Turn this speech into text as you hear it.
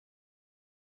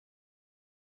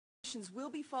presentations will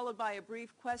be followed by a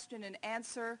brief question and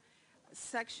answer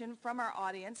section from our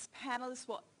audience. Panelists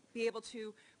will be able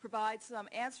to provide some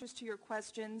answers to your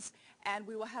questions, and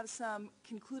we will have some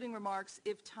concluding remarks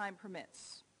if time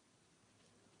permits.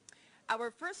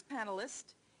 Our first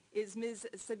panelist is Ms.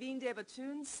 Sabine de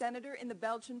Bethune, Senator in the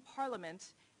Belgian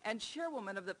Parliament and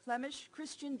Chairwoman of the Flemish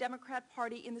Christian Democrat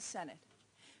Party in the Senate.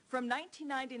 From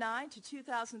 1999 to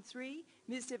 2003,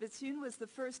 Ms. de Bethune was the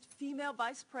first female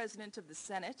Vice President of the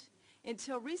Senate.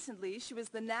 Until recently, she was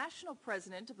the National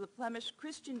President of the Flemish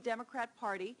Christian Democrat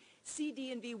Party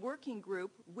CD&V Working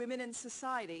Group, Women in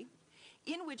Society,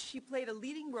 in which she played a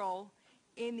leading role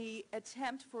in the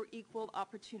attempt for equal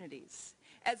opportunities.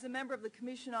 As a member of the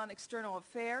Commission on External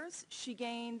Affairs, she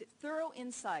gained thorough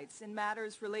insights in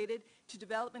matters related to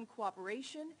development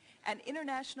cooperation and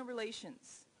international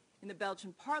relations. In the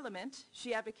Belgian Parliament,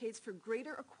 she advocates for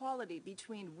greater equality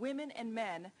between women and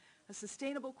men, a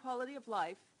sustainable quality of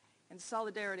life, and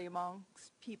solidarity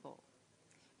amongst people.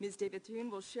 Ms. de Bethune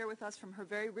will share with us from her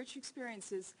very rich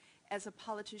experiences as a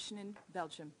politician in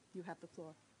Belgium. You have the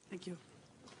floor. Thank you.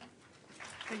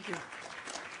 Thank you.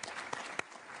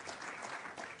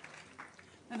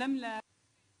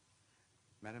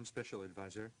 Madam Special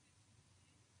Advisor,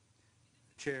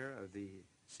 Chair of the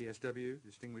CSW,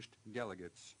 distinguished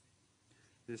delegates,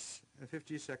 this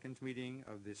 52nd meeting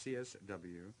of the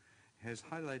CSW has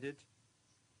highlighted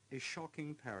a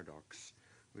shocking paradox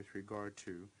with regard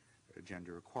to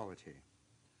gender equality.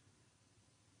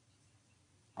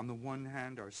 On the one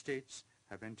hand, our states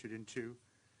have entered into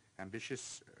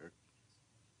ambitious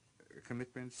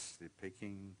commitments, the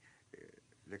Peking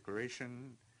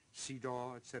Declaration,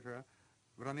 CEDAW, etc.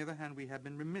 But on the other hand, we have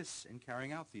been remiss in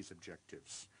carrying out these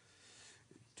objectives.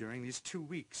 During these 2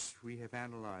 weeks, we have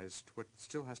analyzed what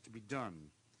still has to be done.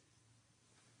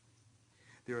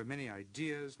 There are many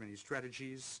ideas, many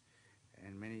strategies,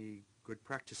 and many good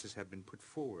practices have been put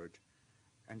forward.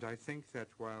 And I think that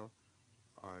while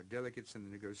our delegates in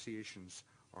the negotiations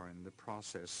are in the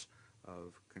process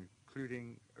of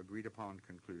concluding agreed-upon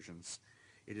conclusions,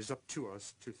 it is up to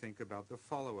us to think about the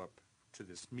follow-up to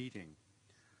this meeting.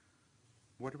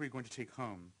 What are we going to take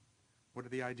home? What are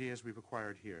the ideas we've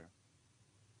acquired here?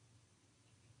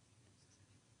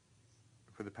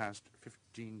 For the past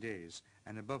 15 days,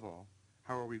 and above all,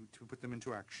 how are we to put them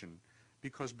into action?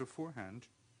 Because beforehand,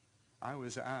 I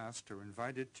was asked or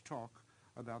invited to talk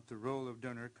about the role of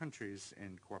donor countries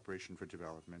in cooperation for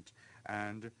development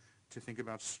and to think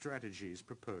about strategies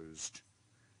proposed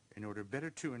in order better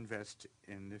to invest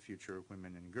in the future of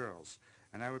women and girls.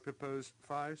 And I would propose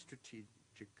 5 strategic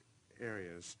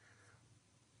areas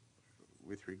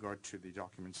with regard to the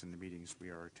documents and the meetings we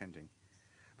are attending.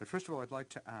 But first of all, I'd like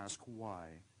to ask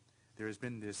why there has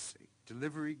been this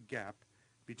delivery gap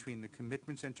between the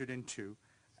commitments entered into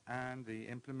and the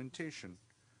implementation,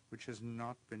 which has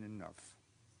not been enough.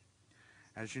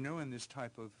 As you know, in this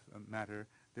type of matter,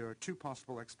 there are 2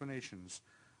 possible explanations.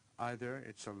 Either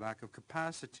it's a lack of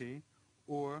capacity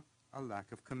or a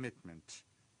lack of commitment.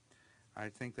 I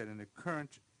think that in the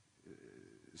current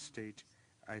state,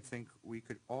 I think we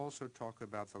could also talk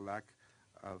about the lack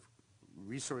of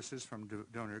resources from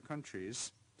donor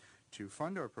countries to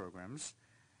fund our programs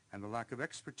and the lack of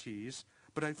expertise,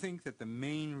 but I think that the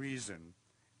main reason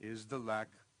is the lack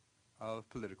of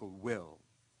political will.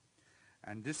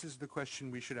 And this is the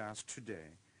question we should ask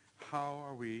today. How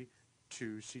are we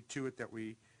to see to it that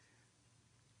we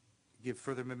give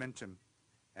further momentum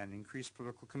and increase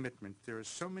political commitment? There are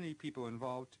so many people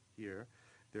involved here.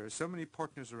 There are so many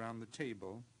partners around the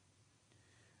table,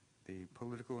 the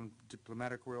political and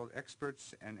diplomatic world,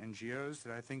 experts and NGOs,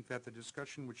 that I think that the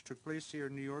discussion which took place here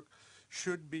in New York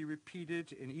should be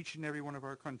repeated in each and every one of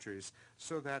our countries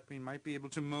so that we might be able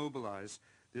to mobilize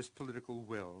this political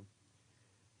will.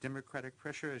 Democratic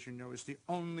pressure, as you know, is the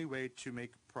only way to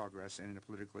make progress in a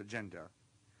political agenda.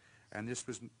 And this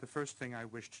was the first thing I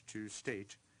wished to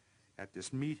state at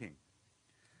this meeting,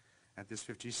 at this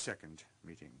 52nd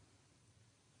meeting.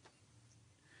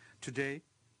 Today,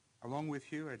 along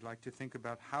with you, I'd like to think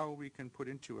about how we can put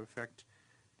into effect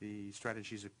the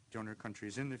strategies of donor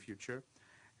countries in the future.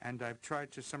 And I've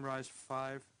tried to summarize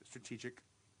 5 strategic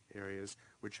areas,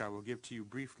 which I will give to you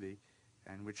briefly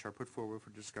and which are put forward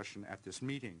for discussion at this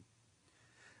meeting.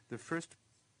 The first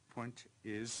point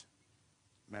is,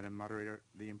 Madam Moderator,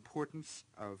 the importance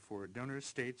for donor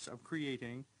states of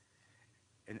creating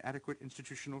an adequate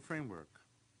institutional framework.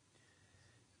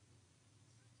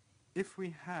 If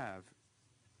we have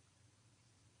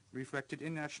reflected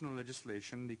in national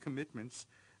legislation the commitments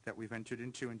that we've entered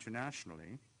into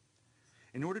internationally,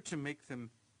 in order to make them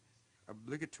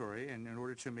obligatory and in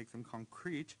order to make them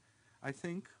concrete, I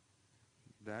think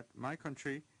that my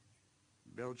country,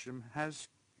 Belgium, has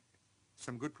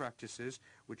some good practices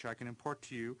which I can impart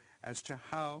to you as to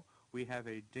how we have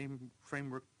a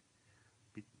framework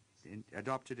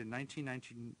adopted in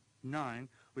 1999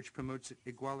 which promotes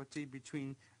equality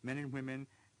between men and women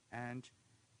and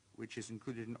which is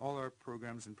included in all our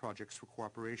programs and projects for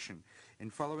cooperation. In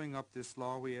following up this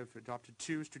law, we have adopted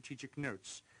 2 strategic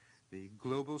notes: the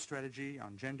global strategy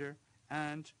on gender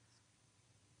and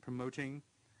promoting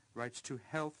rights to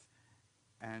health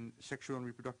and sexual and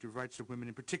reproductive rights of women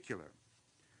in particular.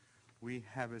 We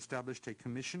have established a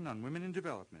Commission on Women in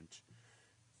Development,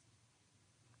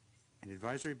 an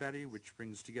advisory body which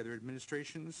brings together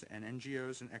administrations and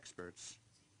NGOs and experts.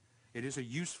 It is a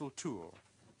useful tool.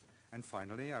 And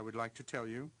finally, I would like to tell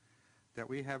you that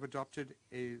we have adopted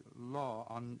a law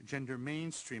on gender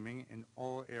mainstreaming in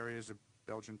all areas of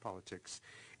Belgian politics.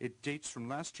 It dates from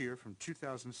last year, from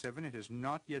 2007. It has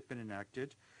not yet been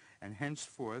enacted, and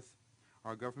henceforth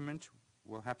our government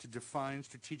will have to define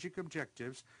strategic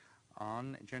objectives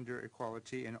on gender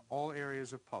equality in all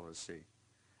areas of policy,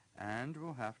 and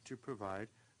will have to provide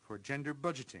for gender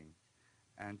budgeting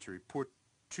and to report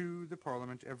to the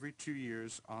Parliament every 2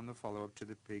 years on the follow-up to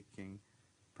the Peking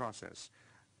process.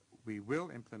 We will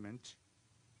implement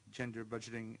gender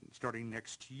budgeting starting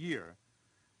next year,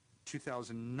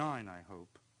 2009, I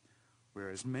hope,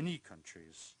 whereas many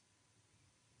countries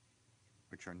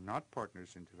which are not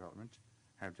partners in development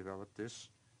have developed this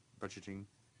budgeting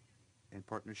in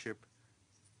partnership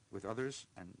with others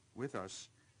and with us,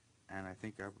 and I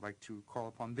think I would like to call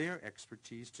upon their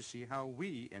expertise to see how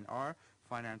we, in our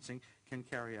financing, can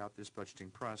carry out this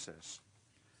budgeting process.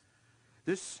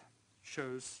 This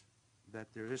shows that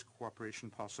there is cooperation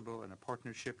possible and a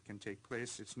partnership can take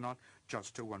place. It's not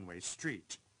just a one-way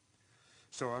street.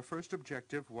 So our first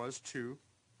objective was to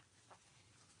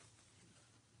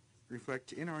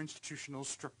reflect in our institutional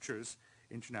structures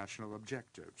international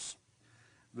objectives.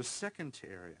 The second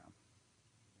area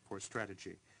for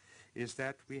strategy is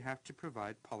that we have to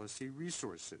provide policy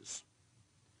resources,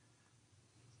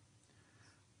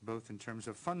 both in terms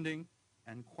of funding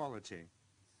and quality.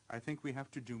 I think we have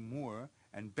to do more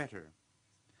and better.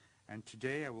 And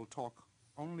today I will talk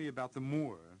only about the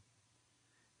more.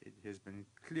 It has been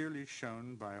clearly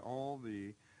shown by all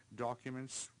the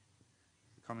documents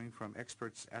coming from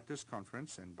experts at this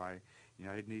conference and by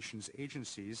United Nations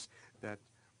agencies that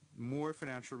more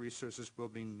financial resources will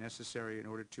be necessary in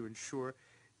order to ensure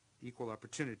equal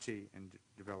opportunity in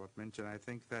development. And I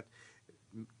think that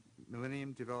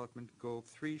Millennium Development Goal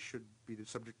 3 should be the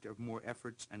subject of more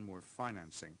efforts and more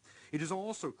financing. It is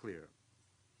also clear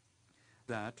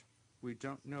that we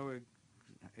don't know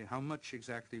how much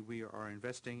exactly we are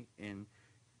investing in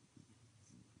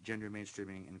gender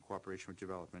mainstreaming in cooperation with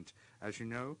development. As you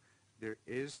know, there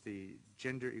is the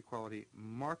gender equality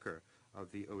marker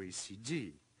of the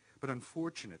OECD, but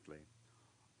unfortunately,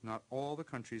 not all the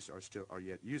countries are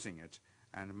yet using it,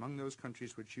 and among those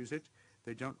countries which use it,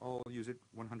 they don't all use it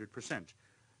 100%.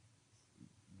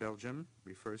 Belgium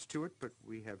refers to it, but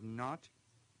we have not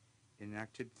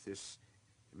enacted this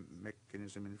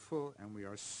mechanism in full, and we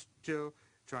are still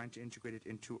trying to integrate it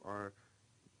into our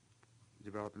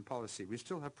development policy. We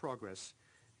still have progress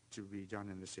to be done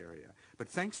in this area. But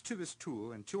thanks to this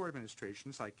tool and to our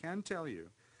administrations, I can tell you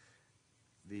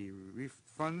the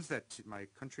funds that my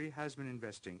country has been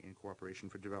investing in cooperation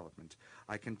for development.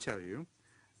 I can tell you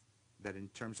that in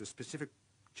terms of specific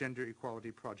gender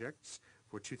equality projects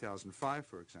for 2005,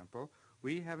 for example,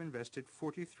 we have invested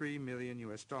 $43 million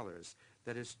US.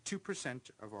 That is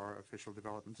 2% of our official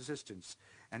development assistance.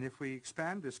 And if we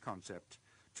expand this concept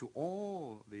to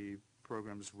all the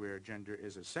programs where gender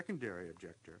is a secondary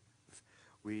objective,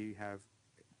 we have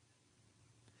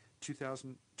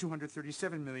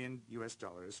 $237 million US.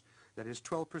 That is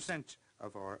 12%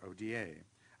 of our ODA.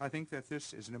 I think that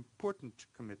this is an important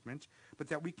commitment, but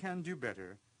that we can do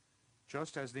better,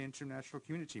 just as the international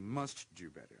community must do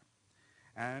better.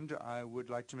 And I would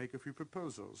like to make a few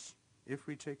proposals if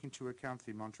we take into account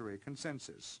the Monterey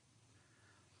Consensus.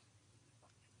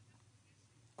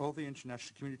 All the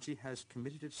international community has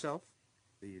committed itself,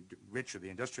 the rich or the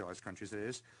industrialized countries that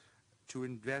is, to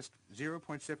invest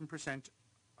 0.7%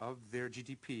 of their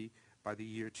GDP by the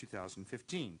year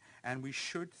 2015. And we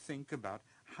should think about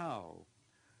how,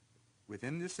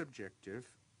 within this objective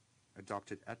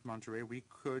adopted at Monterey, we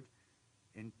could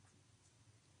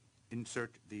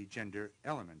insert the gender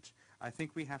element. I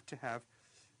think we have to have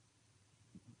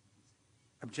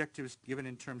objectives given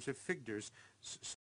in terms of figures